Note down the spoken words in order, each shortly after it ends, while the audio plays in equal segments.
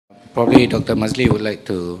Probably Dr. Mazli would like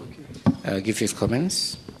to give his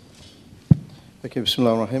comments. Okay,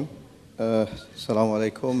 Bismillahirrahmanirrahim. Assalamu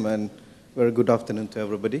alaikum and very good afternoon to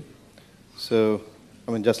everybody. So,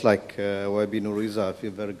 I mean, just like YB Nuriza, I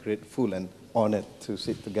feel very grateful and honored to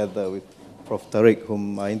sit together with Prof. Tariq,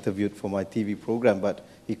 whom I interviewed for my TV program, but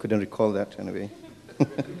he couldn't recall that anyway.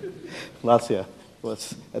 Last year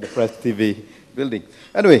was at the Press TV building.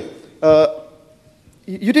 Anyway,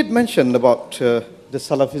 you did mention about the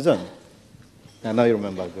Salafism. I know you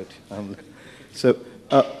remember, good.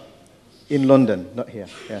 In London, not here.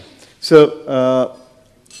 Yeah. So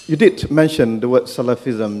you did mention the word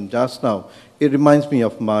Salafism just now. It reminds me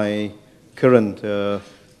of my current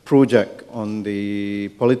project on the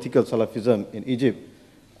political Salafism in Egypt.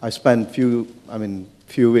 I spent few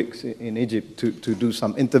weeks in Egypt to do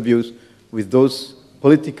some interviews with those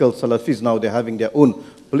political Salafis. Now they're having their own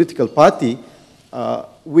political party,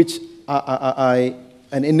 which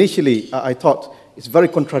initially I thought it's very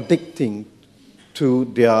contradicting to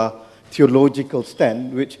their theological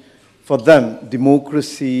stand, which for them,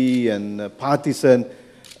 democracy and partisan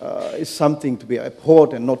is something to be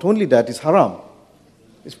abhorred, and not only that, it's haram.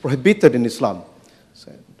 It's prohibited in Islam.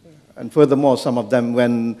 So, and furthermore, some of them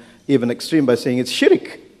went even extreme by saying it's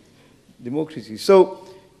shirk, democracy. So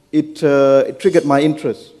it triggered my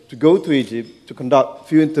interest to go to Egypt, to conduct a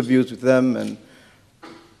few interviews with them, and it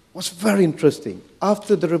was very interesting.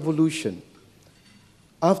 After the revolution,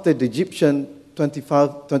 after the Egyptian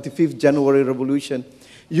 25th January revolution,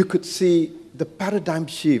 you could see the paradigm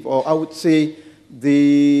shift, or I would say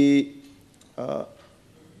the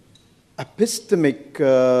epistemic,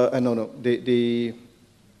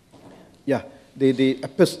 the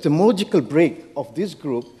epistemological break of this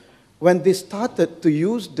group when they started to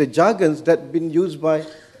use the jargons that had been used by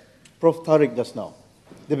Prof. Tariq just now.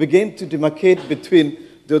 They began to demarcate between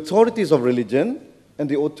the authorities of religion and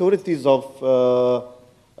the authorities of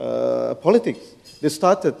politics. They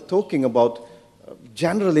started talking about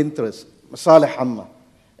general interest, masalih amma,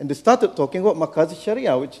 and they started talking about maqasid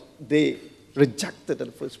sharia, which they rejected in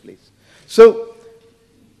the first place. So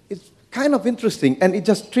it's kind of interesting, and it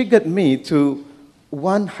just triggered me to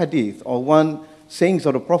one hadith or one sayings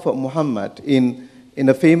of the Prophet Muhammad in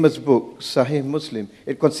a famous book, Sahih Muslim.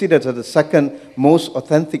 It's considered as the second most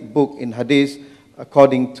authentic book in hadith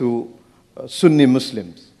according to Sunni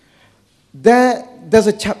Muslims. There's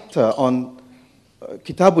a chapter on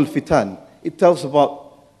Kitabul Fitan. It tells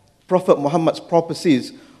about Prophet Muhammad's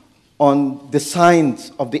prophecies on the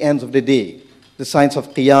signs of the ends of the day, the signs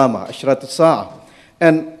of Qiyamah, Ashrat al-Sa'ah.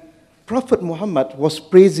 And Prophet Muhammad was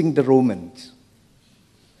praising the Romans.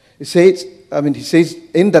 He says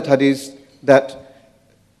in that hadith that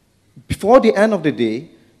before the end of the day,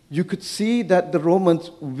 you could see that the Romans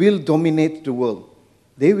will dominate the world.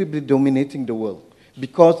 They will be dominating the world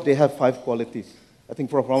because they have 5 qualities. I think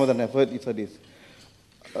Prophet Ramadan have heard each of these.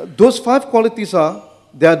 Those 5 qualities are,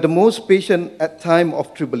 they are the most patient at time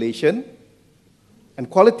of tribulation. And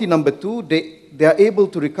quality number 2, they are able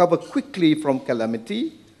to recover quickly from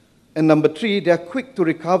calamity. And number 3, they are quick to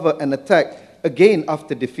recover and attack again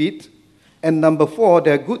after defeat. And number 4,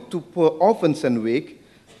 they are good to poor orphans and weak.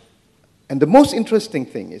 And the most interesting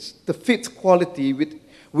thing is the 5th quality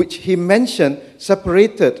which he mentioned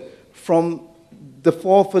separated from the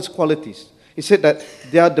 4 first qualities. He said that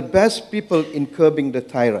they are the best people in curbing the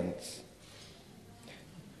tyrants.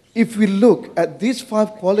 If we look at these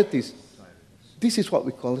 5 qualities, this is what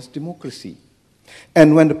we call as democracy.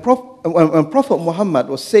 And when Prophet Muhammad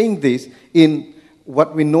was saying this in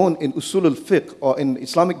what we know in Usul al-Fiqh or in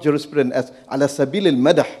Islamic jurisprudence as ala sabil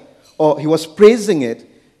al-madah, or he was praising it,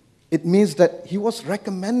 it means that he was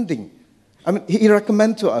recommending. He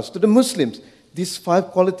recommended to us, to the Muslims, these 5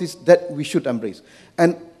 qualities that we should embrace.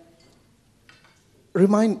 And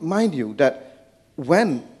mind you that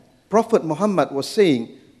when Prophet Muhammad was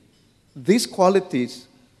saying these qualities,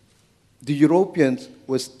 the Europeans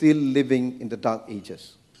were still living in the Dark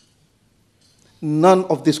Ages. None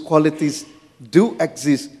of these qualities do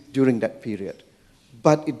exist during that period,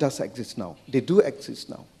 but it does exist now. They do exist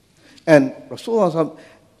now. And Rasulullah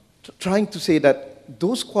trying to say that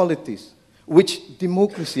those qualities, which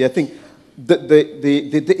democracy, I think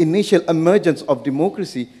the initial emergence of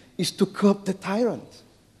democracy is to curb the tyrants,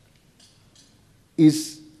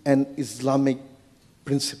 is an Islamic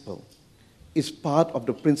principle. Is part of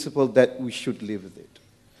the principle that we should live with it.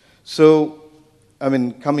 So,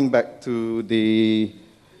 coming back to the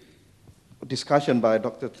discussion by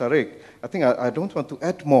Dr. Tariq, I think I don't want to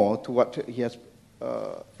add more to what he has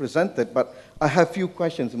presented, but I have a few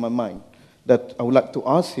questions in my mind that I would like to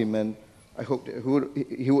ask him, and I hope that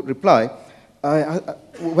he would reply.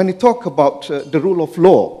 When he talked about the rule of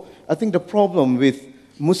law, I think the problem with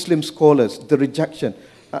Muslim scholars, the rejection,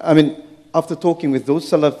 I mean, after talking with those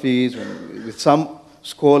Salafis, with some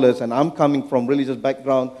scholars, and I'm coming from religious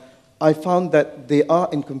background, I found that they are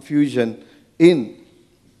in confusion in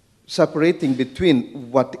separating between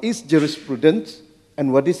what is jurisprudence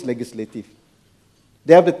and what is legislative.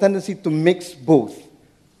 They have the tendency to mix both.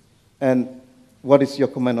 And what is your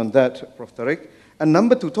comment on that, Prof. Tariq? And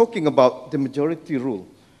number two, talking about the majority rule.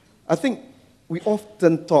 I think we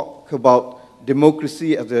often talk about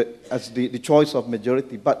democracy as the choice of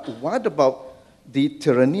majority, but what about the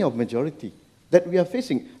tyranny of majority that we are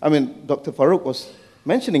facing? I mean, Dr. Farouk was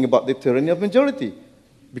mentioning about the tyranny of majority.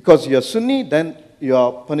 Because you're Sunni, then you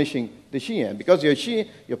are punishing the Shia. And because you're Shia,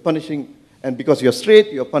 you're punishing, and because you're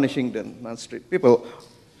straight, you're punishing the non-straight people.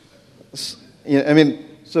 I mean,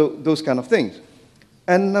 so those kind of things.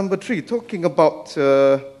 And number three, talking about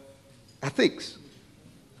ethics.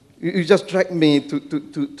 You just dragged me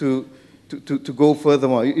to go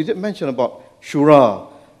furthermore. You did mention about Shura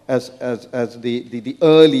as the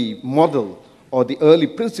early model or the early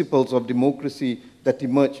principles of democracy that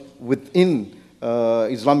emerged within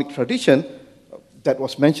Islamic tradition. That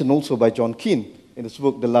was mentioned also by John Keane in his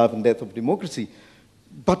book, The Life and Death of Democracy.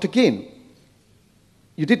 But again,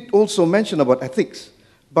 you did also mention about ethics.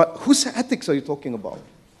 But whose ethics are you talking about?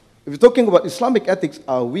 If you're talking about Islamic ethics,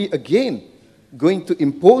 are we again going to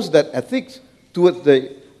impose that ethics towards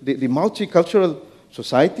the multicultural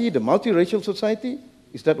society, the multiracial society?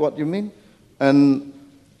 Is that what you mean? And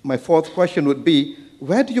my fourth question would be,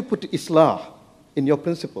 where do you put Islah in your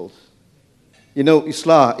principles? You know,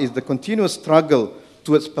 Islah is the continuous struggle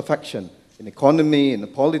towards perfection in economy, in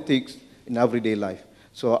politics, in everyday life.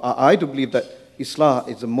 So I do believe that Islah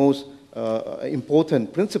is the most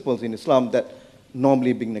important principles in Islam that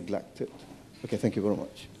normally being neglected. Okay, thank you very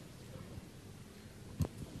much.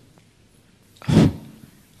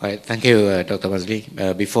 All right, thank you, Dr.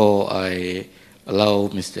 Mazli. Before I allow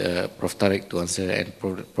Mr. Prof. Tariq to answer, and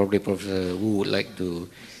probably Professor Wu would like to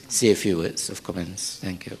say a few words of comments.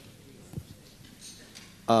 Thank you.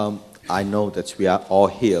 I know that we are all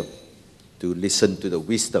here to listen to the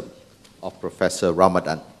wisdom of Professor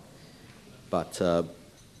Ramadan. But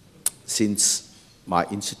since my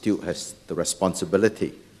institute has the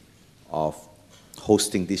responsibility of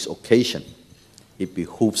hosting this occasion, it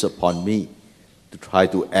behooves upon me to try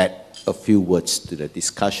to add a few words to the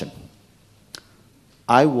discussion.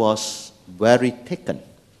 I was very taken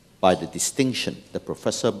by the distinction that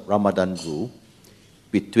Professor Ramadan drew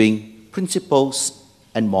between principles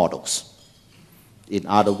and models. In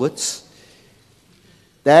other words,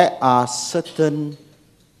 there are certain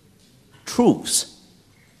truths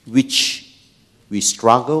which we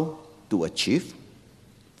struggle to achieve.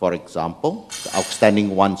 For example, the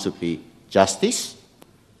outstanding ones would be justice,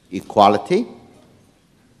 equality,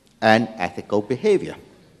 and ethical behavior.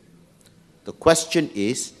 The question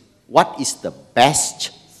is, what is the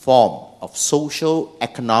best form of social,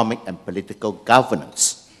 economic, and political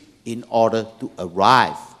governance in order to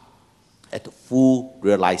arrive at the full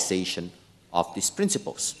realization of these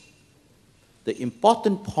principles? The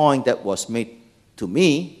important point that was made to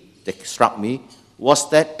me, that struck me, was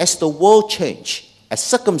that as the world changed, as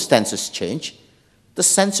circumstances change, the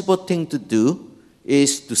sensible thing to do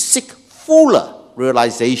is to seek fuller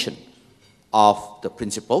realization of the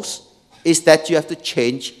principles, is that you have to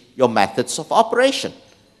change your methods of operation.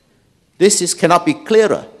 This cannot be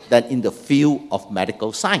clearer than in the field of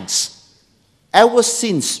medical science. Ever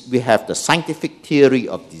since we have the scientific theory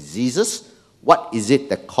of diseases, what is it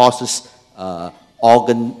that causes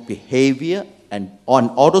organ behavior, and on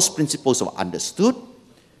all those principles are understood,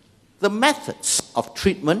 the methods of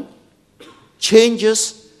treatment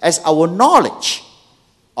changes as our knowledge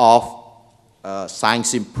of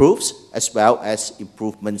science improves, as well as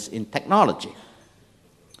improvements in technology.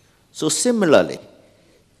 So similarly,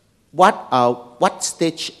 what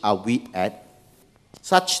stage are we at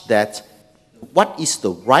such that what is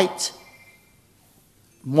the right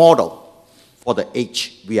model for the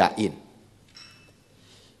age we are in?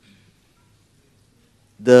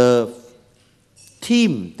 The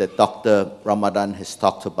theme that Dr. Ramadan has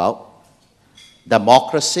talked about,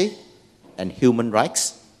 democracy and human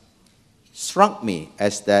rights, struck me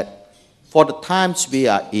as that for the times we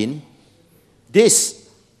are in, these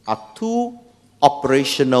are two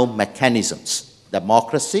operational mechanisms.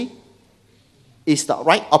 Democracy is the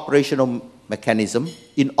right operational mechanism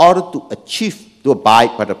in order to achieve, to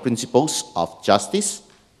abide by the principles of justice,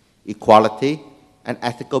 equality, and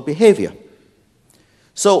ethical behavior.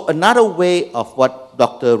 So another way of what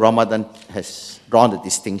Dr. Ramadan has drawn the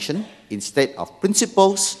distinction, instead of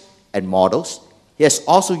principles and models, he has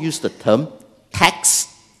also used the term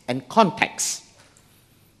texts and context.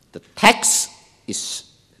 The text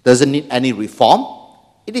doesn't need any reform.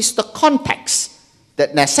 It is the context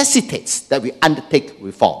that necessitates that we undertake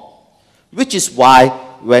reform, which is why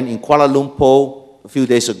when in Kuala Lumpur a few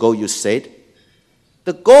days ago you said,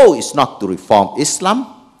 the goal is not to reform Islam,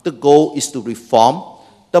 the goal is to reform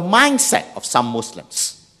the mindset of some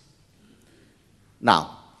Muslims.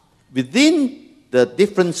 Now, within the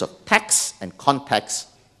difference of text and context,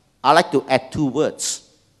 I like to add two words,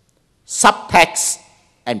 subtext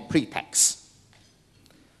and pretext.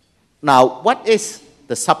 Now, what is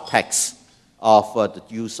the subtext of the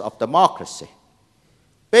use of democracy?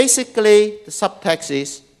 Basically, the subtext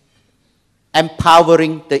is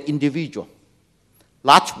empowering the individual.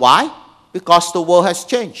 Large why? Because the world has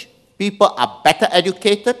changed. People are better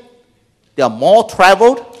educated, they are more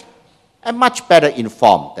traveled, and much better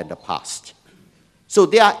informed than the past. So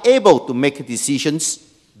they are able to make decisions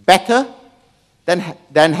better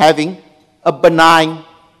than having a benign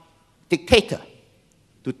dictator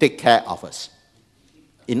to take care of us.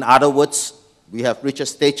 In other words, we have reached a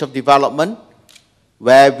stage of development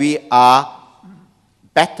where we are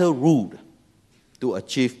better ruled to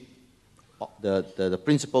achieve the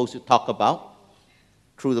principles you talk about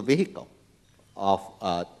through the vehicle of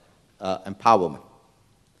empowerment.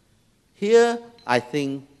 Here, I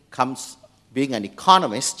think, comes being an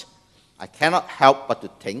economist, I cannot help but to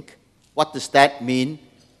think, what does that mean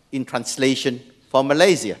in translation for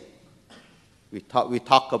Malaysia? We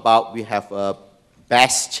talk about we have a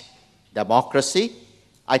best democracy.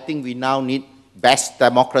 I think we now need best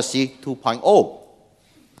democracy 2.0.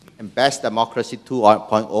 And best democracy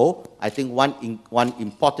 2.0, I think one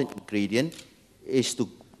important ingredient is to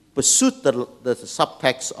pursue the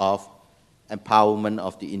subtext of empowerment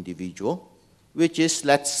of the individual, which is,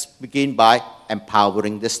 let's begin by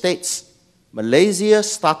empowering the states. Malaysia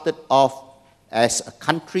started off as a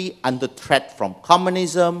country under threat from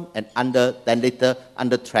communism and then later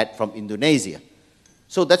under threat from Indonesia.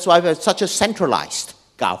 So that's why we have such a centralized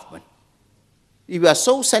government. We are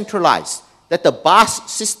so centralized that the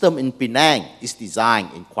bus system in Pinang is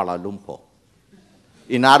designed in Kuala Lumpur.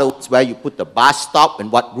 In other words, where you put the bus stop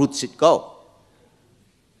and what routes it go.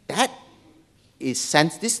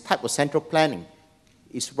 This type of central planning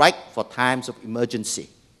is right for times of emergency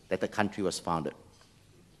that the country was founded.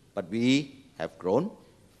 But we have grown,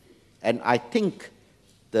 and I think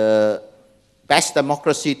the best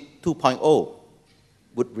democracy 2.0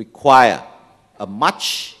 would require a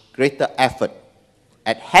much greater effort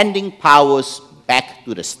at handing powers back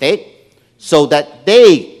to the state so that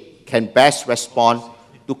they can best respond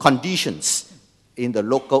to conditions in the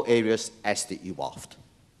local areas as they evolved.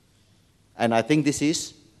 And I think this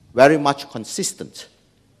is very much consistent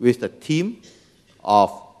with the theme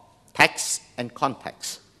of text and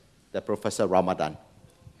context that Professor Ramadan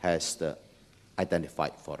has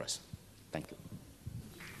identified for us. Thank you.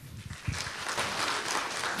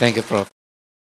 Thank you, Prof.